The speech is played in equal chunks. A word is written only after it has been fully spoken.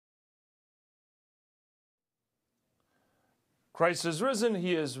Christ is risen.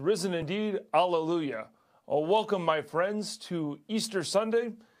 He is risen indeed. Alleluia. Welcome, my friends, to Easter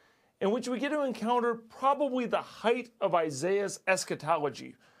Sunday, in which we get to encounter probably the height of Isaiah's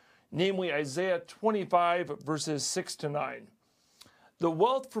eschatology, namely Isaiah 25, verses 6 to 9. The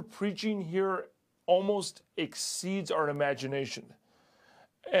wealth for preaching here almost exceeds our imagination.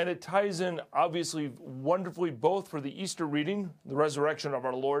 And it ties in, obviously, wonderfully both for the Easter reading, the resurrection of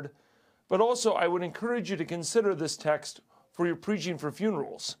our Lord, but also I would encourage you to consider this text for your preaching for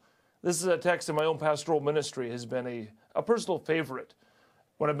funerals. This is a text in my own pastoral ministry, has been a personal favorite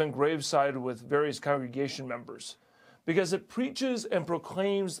when I've been graveside with various congregation members, because it preaches and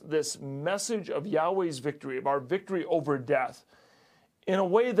proclaims this message of Yahweh's victory, of our victory over death, in a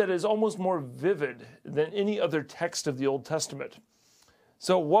way that is almost more vivid than any other text of the Old Testament.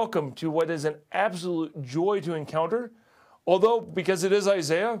 So welcome to what is an absolute joy to encounter, although because it is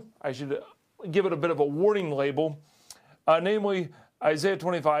Isaiah, I should give it a bit of a warning label, namely Isaiah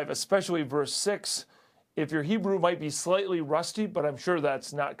 25, especially verse 6. If your Hebrew might be slightly rusty, but I'm sure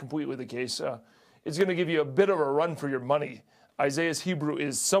that's not completely the case, it's going to give you a bit of a run for your money. Isaiah's Hebrew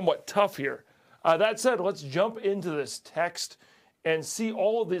is somewhat tough here. That said, let's jump into this text and see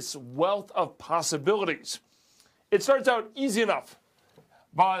all this wealth of possibilities. It starts out easy enough.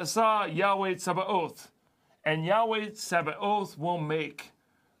 Ba'asa Yahweh Tsabaoth, and Yahweh Tsabaoth will make.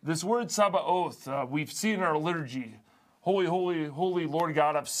 This word Sabaoth, we've seen in our liturgy, Holy, holy, holy Lord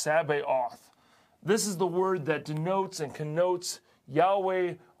God of Sabaoth. This is the word that denotes and connotes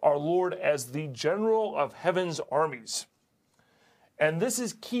Yahweh, our Lord, as the general of heaven's armies. And this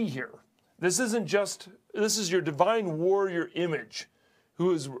is key here. This is your divine warrior image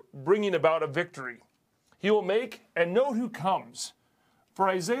who is bringing about a victory. He will make, and note who comes. For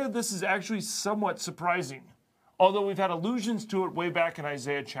Isaiah, this is actually somewhat surprising, although we've had allusions to it way back in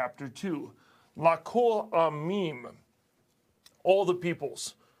Isaiah chapter 2. Lakol Amim, all the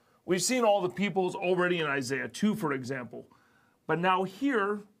peoples. We've seen all the peoples already in Isaiah 2, for example. But now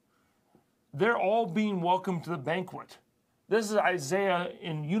here, they're all being welcomed to the banquet. This is Isaiah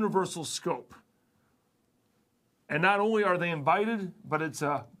in universal scope. And not only are they invited, but it's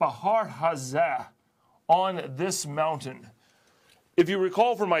a Bahar Hazeh, on this mountain. If you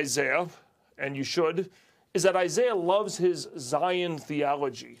recall from Isaiah, and you should, is that Isaiah loves his Zion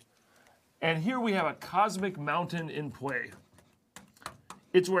theology. And here we have a cosmic mountain in play.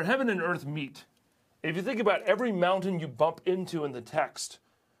 It's where heaven and earth meet. If you think about every mountain you bump into in the text,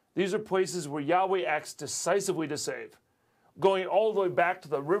 these are places where Yahweh acts decisively to save. Going all the way back to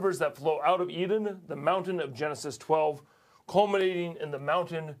the rivers that flow out of Eden, the mountain of Genesis 12, culminating in the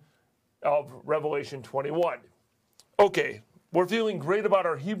mountain of Revelation 21. Okay, we're feeling great about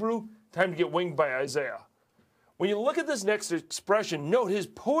our Hebrew. Time to get winged by Isaiah. When you look at this next expression, note his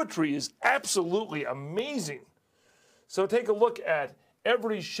poetry is absolutely amazing. So take a look at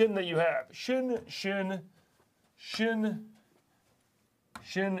every shin that you have. Shin, shin, shin,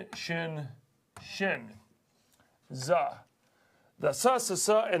 shin, shin, shin. Za. The sa, sa,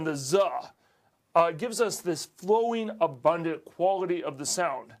 sa, and the za gives us this flowing, abundant quality of the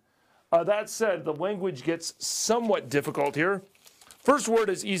sound. That said, the language gets somewhat difficult here. First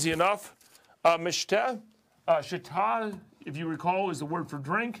word is easy enough. Mishteh. Shetah, if you recall, is the word for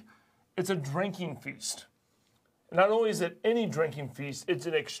drink. It's a drinking feast. Not only is it any drinking feast, it's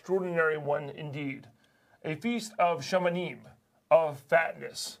an extraordinary one indeed. A feast of shamanim, of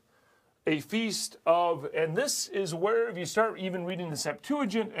fatness. A feast of, and this is where, if you start even reading the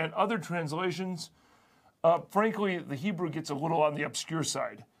Septuagint and other translations, frankly, the Hebrew gets a little on the obscure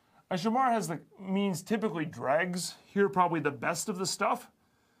side. A shamar means typically dregs. Here, probably the best of the stuff.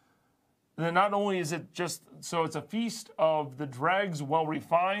 And then not only is it just, so it's a feast of the dregs well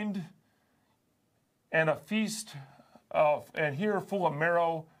refined, and a feast of, and here full of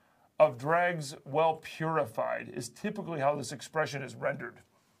marrow, of dregs well purified, is typically how this expression is rendered.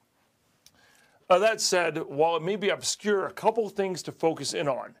 That said, while it may be obscure, a couple things to focus in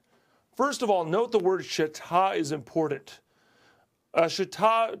on. First of all, note the word shetah is important.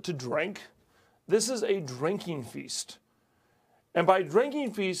 Shetah, to drink. This is a drinking feast. And by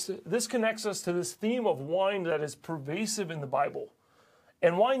drinking feast, this connects us to this theme of wine that is pervasive in the Bible.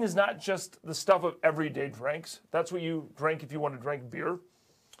 And wine is not just the stuff of everyday drinks. That's what you drink if you want to drink beer.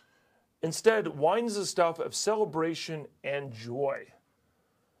 Instead, wine is the stuff of celebration and joy.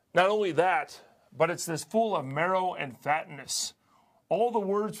 Not only that, but it's this full of marrow and fatness. All the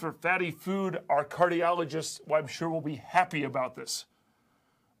words for fatty food, our cardiologists, well, I'm sure, will be happy about this.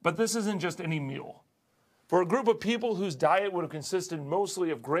 But this isn't just any meal. For a group of people whose diet would have consisted mostly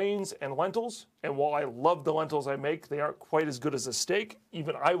of grains and lentils, and while I love the lentils I make, they aren't quite as good as a steak,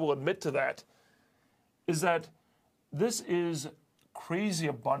 even I will admit to that, is that This is crazy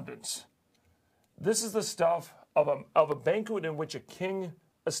abundance. This is the stuff of a banquet in which a king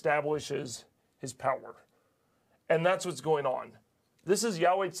establishes his power. And that's what's going on. This is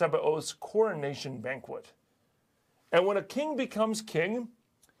Yahweh Tzebaoth's coronation banquet. And when a king becomes king,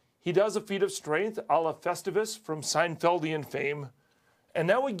 he does a feat of strength, a la Festivus from Seinfeldian fame. And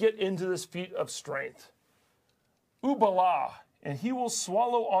now we get into this feat of strength. Ubalah, and he will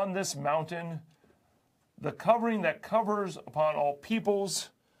swallow on this mountain the covering that covers upon all peoples,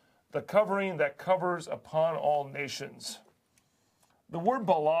 the covering that covers upon all nations. The word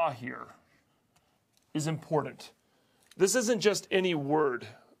Balah here is important. This isn't just any word.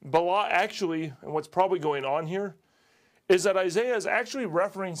 Balah actually, and what's probably going on here, is that Isaiah is actually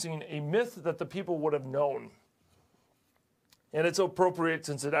referencing a myth that the people would have known. And it's appropriate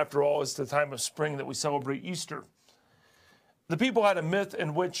since it, after all, is the time of spring that we celebrate Easter. The people had a myth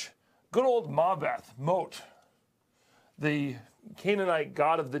in which good old Maveth, Mot, the Canaanite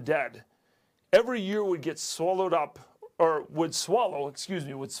god of the dead, every year would get swallowed up, or would swallow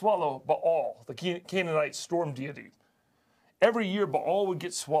Baal, the Canaanite storm deity. Every year Baal would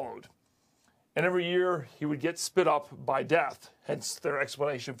get swallowed. And every year he would get spit up by death, hence their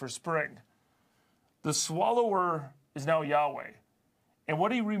explanation for spring. The swallower is now Yahweh. And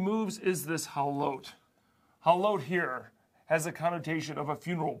what he removes is this halot. Halot here has a connotation of a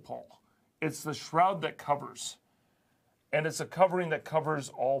funeral pall. It's the shroud that covers. And it's a covering that covers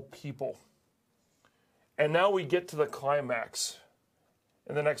all people. And now we get to the climax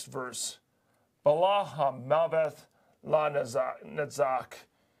in the next verse. Balah ha-maveth la nezak,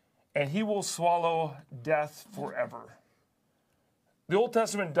 and he will swallow death forever. The Old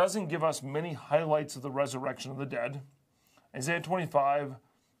Testament doesn't give us many highlights of the resurrection of the dead. Isaiah 25,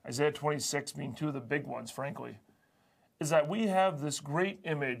 Isaiah 26 being two of the big ones, frankly, is that we have this great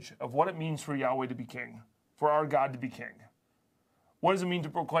image of what it means for Yahweh to be king, for our God to be king. What does it mean to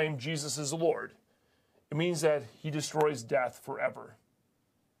proclaim Jesus as Lord? It means that he destroys death forever.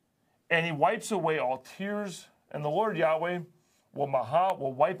 And he wipes away all tears, and the Lord Yahweh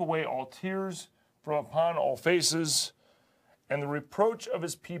will wipe away all tears from upon all faces, and the reproach of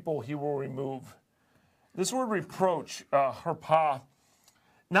his people he will remove. This word reproach, harpah,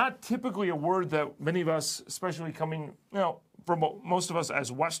 not typically a word that many of us, especially coming, from most of us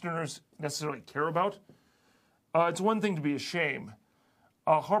as Westerners, necessarily care about. It's one thing to be ashamed.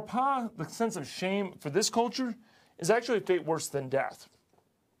 Harpah, the sense of shame for this culture, is actually a fate worse than death.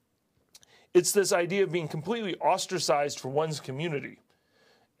 It's this idea of being completely ostracized from one's community.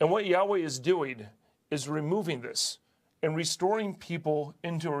 And what Yahweh is doing is removing this and restoring people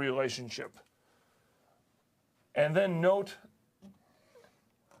into a relationship. And then note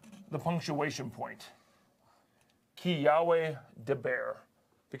the punctuation point. Ki Yahweh deber,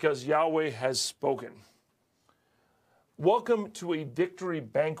 because Yahweh has spoken. Welcome to a victory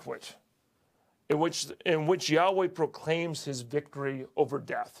banquet in which Yahweh proclaims his victory over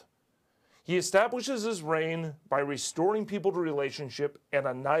death. He establishes his reign by restoring people to relationship and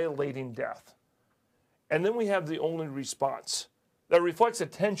annihilating death. And then we have the only response that reflects a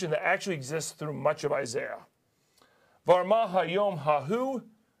tension that actually exists through much of Isaiah. Varma hayom hahu.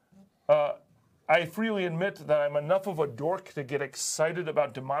 I freely admit that I'm enough of a dork to get excited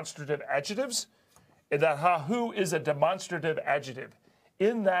about demonstrative adjectives, and that hahu is a demonstrative adjective.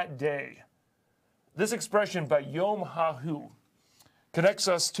 In that day, this expression, Vayom hahu, connects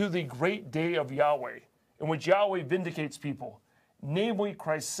us to the great day of Yahweh, in which Yahweh vindicates people, namely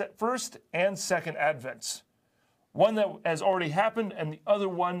Christ's first and second advents. One that has already happened and the other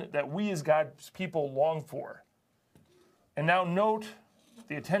one that we as God's people long for. And now note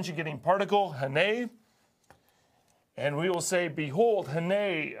the attention-getting particle, hane, and we will say, behold,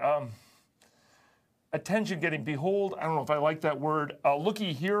 hane, attention-getting, behold, I don't know if I like that word.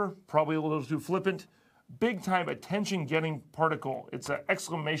 Looky here, probably a little too flippant. Big-time attention-getting particle. It's an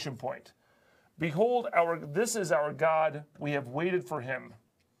exclamation point. Behold, this is our God. We have waited for him,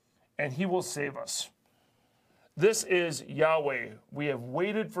 and he will save us. This is Yahweh. We have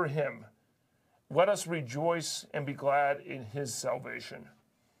waited for him. Let us rejoice and be glad in his salvation.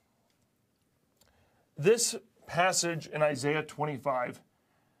 This passage in Isaiah 25,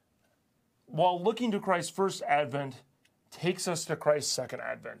 while looking to Christ's first advent, takes us to Christ's second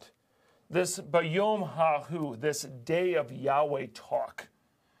advent. This Bayom Hahu, this day of Yahweh talk,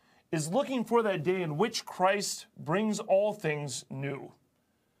 is looking for that day in which Christ brings all things new.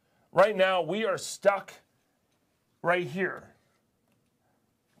 Right now, we are stuck right here.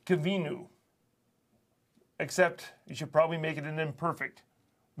 Kavinu. Except you should probably make it an imperfect.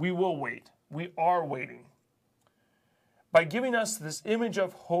 We will wait. We are waiting. By giving us this image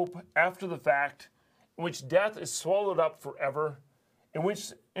of hope after the fact, in which death is swallowed up forever, in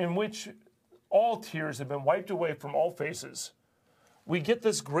which all tears have been wiped away from all faces, we get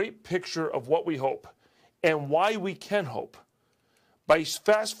this great picture of what we hope and why we can hope. By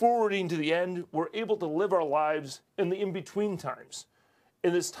fast forwarding to the end, we're able to live our lives in the in-between times,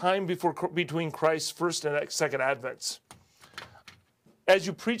 in this time between Christ's first and second advents. As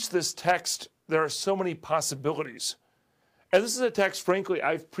you preach this text, there are so many possibilities. And this is a text, frankly,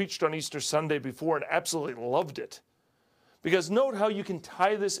 I've preached on Easter Sunday before and absolutely loved it. Because note how you can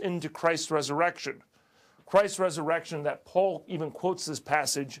tie this into Christ's resurrection. Christ's resurrection, that Paul even quotes this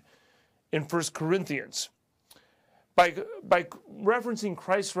passage in 1 Corinthians. By referencing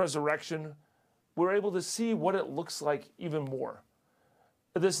Christ's resurrection, we're able to see what it looks like even more.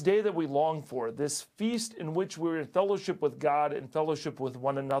 This day that we long for, this feast in which we're in fellowship with God and fellowship with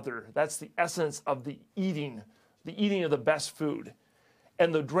one another. That's the essence of the eating of the best food.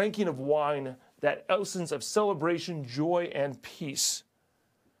 And the drinking of wine, that essence of celebration, joy, and peace.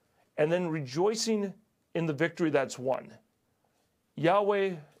 And then rejoicing in the victory that's won.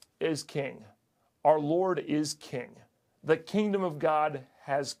 Yahweh is King. Our Lord is King. The kingdom of God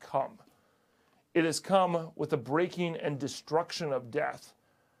has come. It has come with the breaking and destruction of death,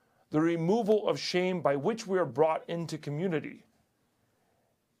 the removal of shame by which we are brought into community,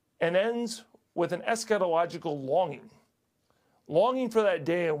 and ends with an eschatological longing for that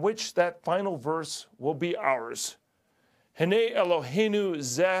day in which that final verse will be ours. Hene Eloheinu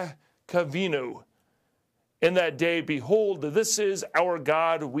zeh kavinu. In that day, behold, this is our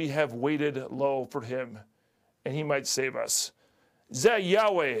God, we have waited low for him, and he might save us. Zeh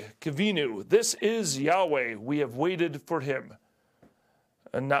Yahweh kavinu. This is Yahweh, we have waited for him.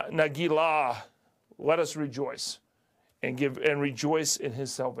 Nagilah, let us rejoice and rejoice in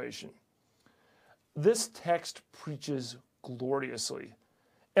his salvation. This text preaches gloriously.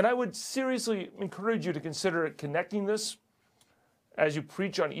 And I would seriously encourage you to consider connecting this as you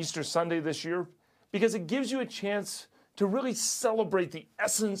preach on Easter Sunday this year, because it gives you a chance to really celebrate the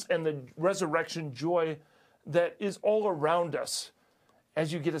essence and the resurrection joy that is all around us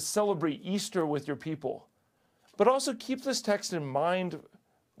as you get to celebrate Easter with your people. But also keep this text in mind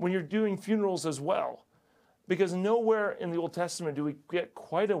when you're doing funerals as well, because nowhere in the Old Testament do we get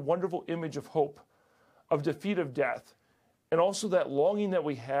quite a wonderful image of hope, of defeat of death, and also that longing that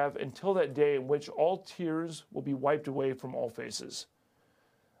we have until that day in which all tears will be wiped away from all faces.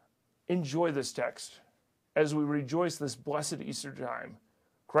 Enjoy this text as we rejoice this blessed Easter time.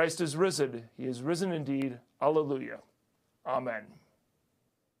 Christ is risen. He is risen indeed. Alleluia. Amen.